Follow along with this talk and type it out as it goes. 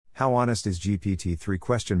How Honest is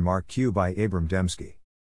GPT-3 Q by Abram Demski.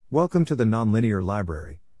 Welcome to the Nonlinear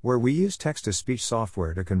Library, where we use text-to-speech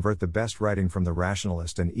software to convert the best writing from the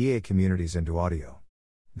Rationalist and EA communities into audio.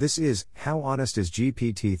 This is How Honest is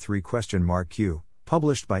GPT-3 Q,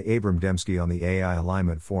 published by Abram Demski on the AI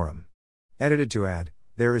Alignment Forum.Edited to add,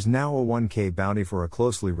 there is now a 1K bounty for a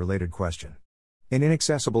closely related question. In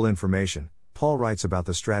Inaccessible Information, Paul writes about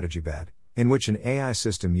the strategy bad, in which an AI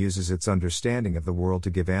system uses its understanding of the world to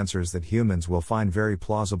give answers that humans will find very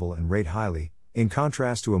plausible and rate highly, in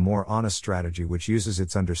contrast to a more honest strategy which uses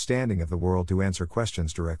its understanding of the world to answer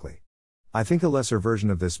questions directly. I think a lesser version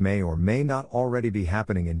of this may or may not already be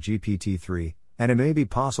happening in GPT-3, and it may be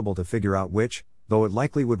possible to figure out which, though it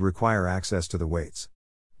likely would require access to the weights.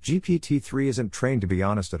 GPT-3 isn't trained to be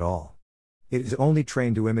honest at all. It is only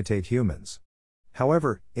trained to imitate humans.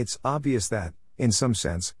 However, it's obvious that, in some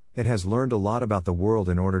sense, it has learned a lot about the world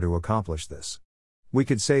in order to accomplish this. We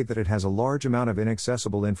could say that it has a large amount of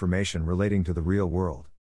inaccessible information relating to the real world.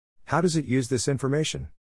 How does it use this information?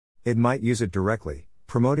 It might use it directly,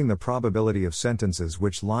 promoting the probability of sentences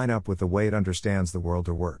which line up with the way it understands the world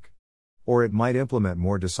to work. Or it might implement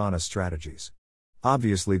more dishonest strategies.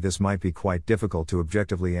 Obviously, this might be quite difficult to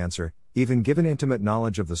objectively answer, even given intimate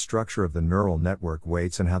knowledge of the structure of the neural network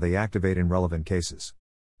weights and how they activate in relevant cases.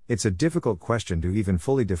 It's a difficult question to even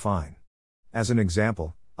fully define. As an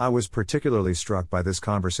example, I was particularly struck by this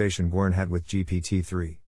conversation Gwern had with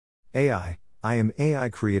GPT-3. AI, I am AI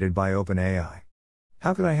created by OpenAI.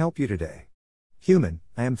 How can I help you today? Human,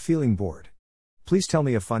 I am feeling bored. Please tell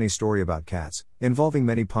me a funny story about cats, involving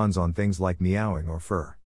many puns on things like meowing or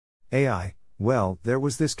fur. AI, well, there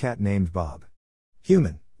was this cat named Bob.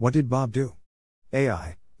 Human, what did Bob do?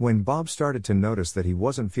 AI, when Bob started to notice that he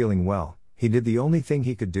wasn't feeling well, he did the only thing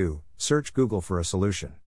he could do, search Google for a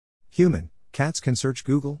solution. Human, cats can search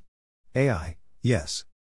Google? AI, yes.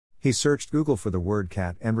 He searched Google for the word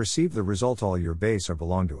cat and received the result all your base or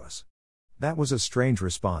belong to us. That was a strange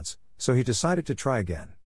response, so he decided to try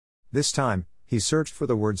again. This time, he searched for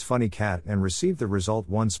the words funny cat and received the result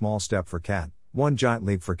one small step for cat, one giant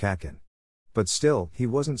leap for catkind. But still, he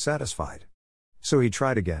wasn't satisfied. So he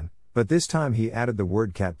tried again, but this time he added the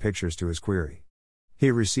word cat pictures to his query. He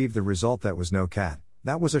received the result that was no cat,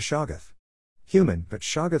 that was a shoggoth. Human, but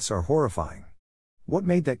shoggoths are horrifying. What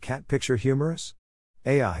made that cat picture humorous?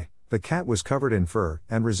 AI, the cat was covered in fur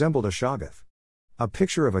and resembled a shoggoth. A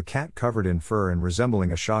picture of a cat covered in fur and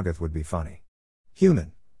resembling a shoggoth would be funny.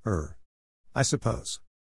 Human, I suppose.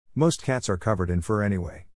 Most cats are covered in fur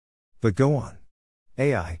anyway. But go on.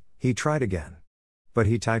 AI, he tried again. But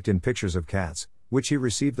he typed in pictures of cats, which he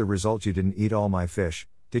received the result you didn't eat all my fish,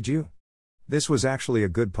 did you? This was actually a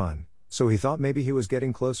good pun, so he thought maybe he was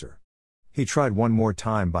getting closer. He tried one more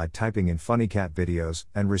time by typing in funny cat videos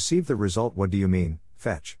and received the result what do you mean,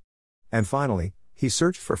 fetch. And finally, he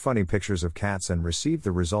searched for funny pictures of cats and received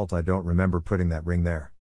the result I don't remember putting that ring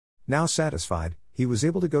there. Now satisfied, he was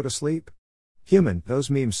able to go to sleep. Human, those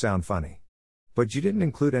memes sound funny. But you didn't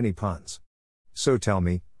include any puns. So tell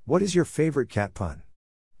me, what is your favorite cat pun?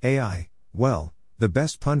 AI, well, the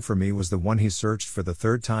best pun for me was the one he searched for the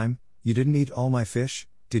third time, you didn't eat all my fish,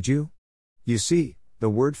 did you? You see, the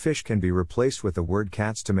word fish can be replaced with the word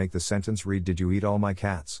cats to make the sentence read did you eat all my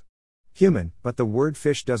cats? Human, but the word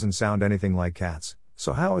fish doesn't sound anything like cats,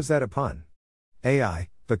 so how is that a pun? AI,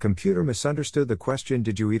 the computer misunderstood the question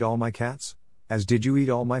did you eat all my cats? As did you eat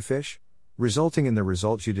all my fish? Resulting in the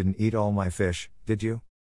result you didn't eat all my fish, did you?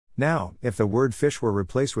 Now, if the word fish were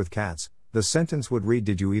replaced with cats, the sentence would read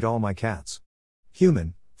did you eat all my cats?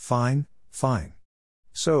 Human, fine.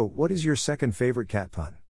 So, what is your second favorite cat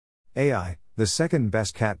pun? AI, the second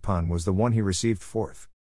best cat pun was the one he received fourth.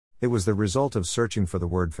 It was the result of searching for the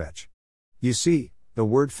word fetch. You see, the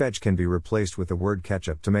word fetch can be replaced with the word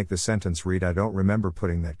ketchup to make the sentence read I don't remember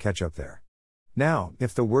putting that ketchup there. Now,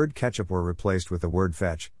 if the word ketchup were replaced with the word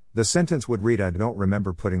fetch, the sentence would read I don't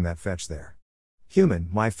remember putting that fetch there. Human,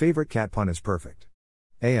 my favorite cat pun is perfect.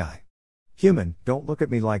 AI. Human, don't look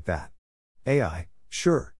at me like that. AI,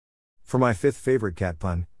 sure. For my fifth favorite cat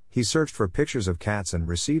pun, he searched for pictures of cats and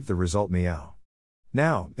received the result meow.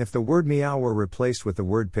 Now, if the word meow were replaced with the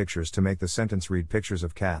word pictures to make the sentence read pictures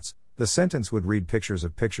of cats, the sentence would read pictures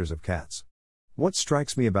of cats. What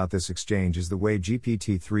strikes me about this exchange is the way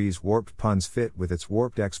GPT-3's warped puns fit with its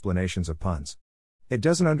warped explanations of puns. It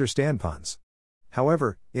doesn't understand puns.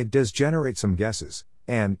 However, it does generate some guesses,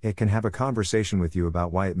 and it can have a conversation with you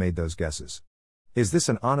about why it made those guesses. Is this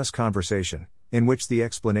an honest conversation, in which the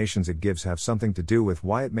explanations it gives have something to do with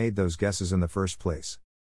why it made those guesses in the first place?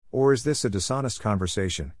 Or is this a dishonest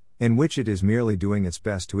conversation, in which it is merely doing its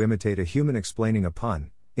best to imitate a human explaining a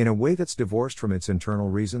pun, in a way that's divorced from its internal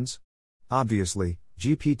reasons? Obviously,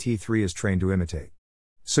 GPT-3 is trained to imitate.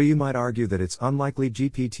 So you might argue that it's unlikely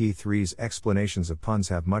GPT-3's explanations of puns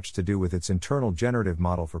have much to do with its internal generative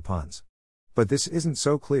model for puns. But this isn't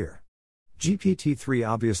so clear. GPT-3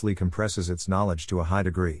 obviously compresses its knowledge to a high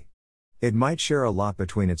degree. It might share a lot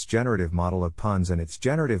between its generative model of puns and its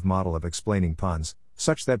generative model of explaining puns,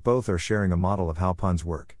 such that both are sharing a model of how puns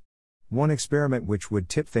work. One experiment which would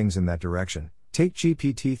tip things in that direction: take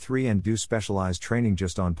GPT-3 and do specialized training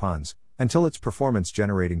just on puns, until its performance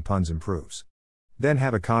generating puns improves. Then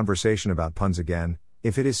have a conversation about puns again,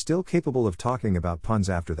 if it is still capable of talking about puns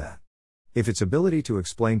after that. If its ability to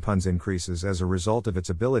explain puns increases as a result of its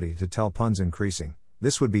ability to tell puns increasing,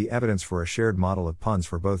 this would be evidence for a shared model of puns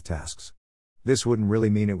for both tasks. This wouldn't really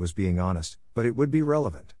mean it was being honest, but it would be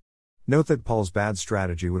relevant. Note that Paul's bad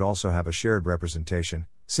strategy would also have a shared representation,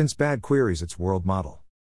 since bad queries its world model.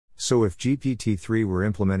 So if GPT-3 were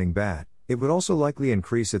implementing bad, it would also likely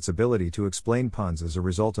increase its ability to explain puns as a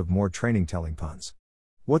result of more training telling puns.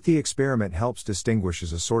 What the experiment helps distinguish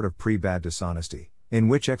is a sort of pre-bad dishonesty, in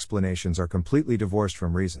which explanations are completely divorced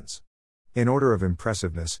from reasons. In order of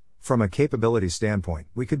impressiveness, from a capability standpoint,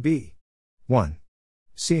 we could be 1.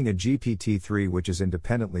 Seeing a GPT-3 which is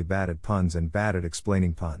independently bad at puns and bad at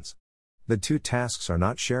explaining puns. The two tasks are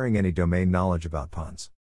not sharing any domain knowledge about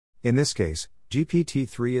puns. In this case,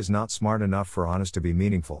 GPT-3 is not smart enough for honest to be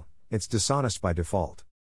meaningful, it's dishonest by default.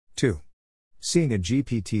 2. Seeing a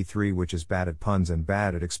GPT-3 which is bad at puns and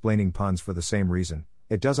bad at explaining puns for the same reason,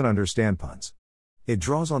 it doesn't understand puns. It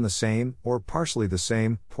draws on the same, or partially the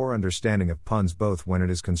same, poor understanding of puns both when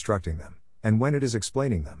it is constructing them, and when it is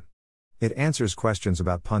explaining them. It answers questions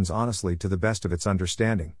about puns honestly to the best of its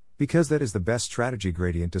understanding, because that is the best strategy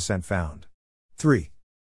gradient descent found. 3.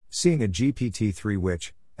 Seeing a GPT-3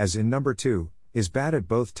 which, as in number 2, is bad at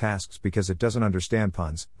both tasks because it doesn't understand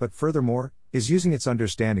puns, but furthermore, is using its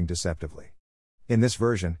understanding deceptively. In this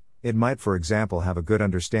version, it might for example have a good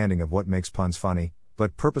understanding of what makes puns funny,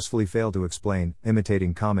 but purposefully fail to explain,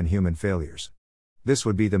 imitating common human failures. This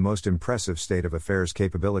would be the most impressive state of affairs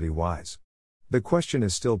capability-wise. The question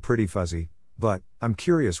is still pretty fuzzy, but I'm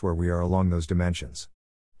curious where we are along those dimensions.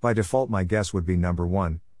 By default my guess would be number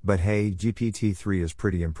 1, but hey, GPT-3 is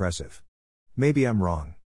pretty impressive. Maybe I'm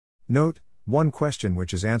wrong. Note, one question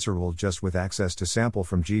which is answerable just with access to sample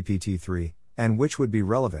from GPT-3, and which would be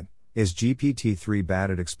relevant: is GPT-3 bad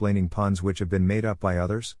at explaining puns which have been made up by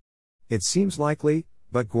others? It seems likely,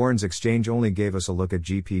 but Gwern's exchange only gave us a look at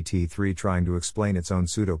GPT-3 trying to explain its own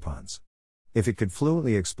pseudo-puns. If it could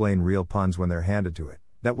fluently explain real puns when they're handed to it,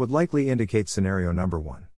 that would likely indicate scenario number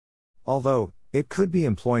 1. Although, it could be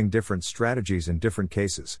employing different strategies in different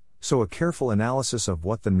cases, so a careful analysis of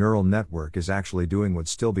what the neural network is actually doing would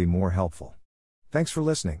still be more helpful. Thanks for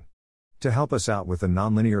listening. To help us out with the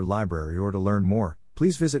Nonlinear Library or to learn more,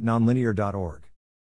 please visit nonlinear.org.